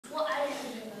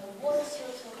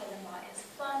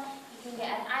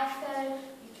get an iPhone,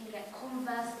 you can get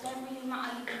Converse, it don't really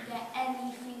matter, you can get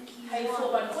anything you want. How you feel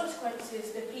about the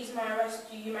consequences? The police might arrest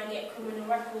you, you might get a criminal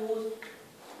record.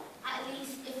 At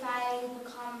least if I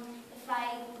become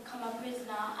a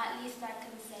prisoner, at least I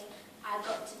can say I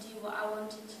got to do what I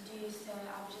wanted to do, so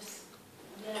I'll just,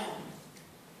 yeah.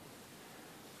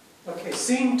 Okay,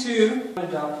 scene 2,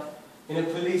 ended up in a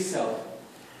police cell,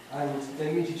 and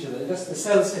they meet each other. That's the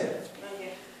cells here.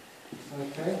 Okay.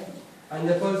 Okay, and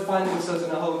they're both finding themselves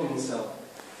in a holding cell.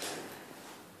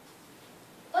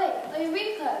 Oi,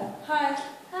 Rico. Hi.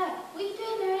 Hi, what are you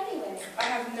doing there anyway? I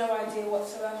have no idea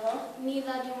whatsoever.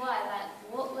 Neither do I. Like,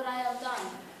 what would I have done?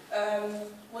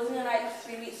 Wasn't it like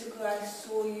 3 weeks ago I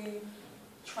saw you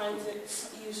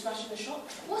smashing the shop?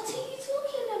 What are you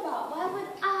talking about? Why would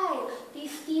I be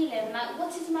stealing? Like,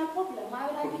 what is my problem? Why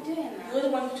would I be doing that? You're the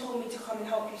one who told me to come and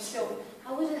help you steal.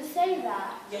 I wouldn't say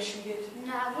that. Yes, you did.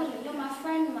 No, I wouldn't. You're my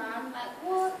friend, man. Like,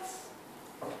 what?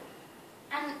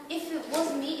 And if it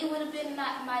was me, it would have been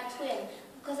like my twin.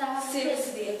 Because I have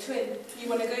Seriously, a twin? You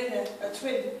want to go there? A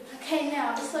twin? Okay, no,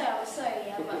 I'm sorry,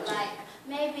 yeah, but like,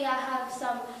 maybe I have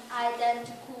some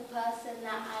identical person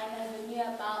that I never knew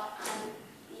about, and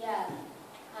yeah,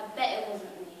 I bet it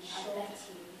wasn't me. I bet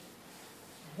you.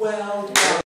 Well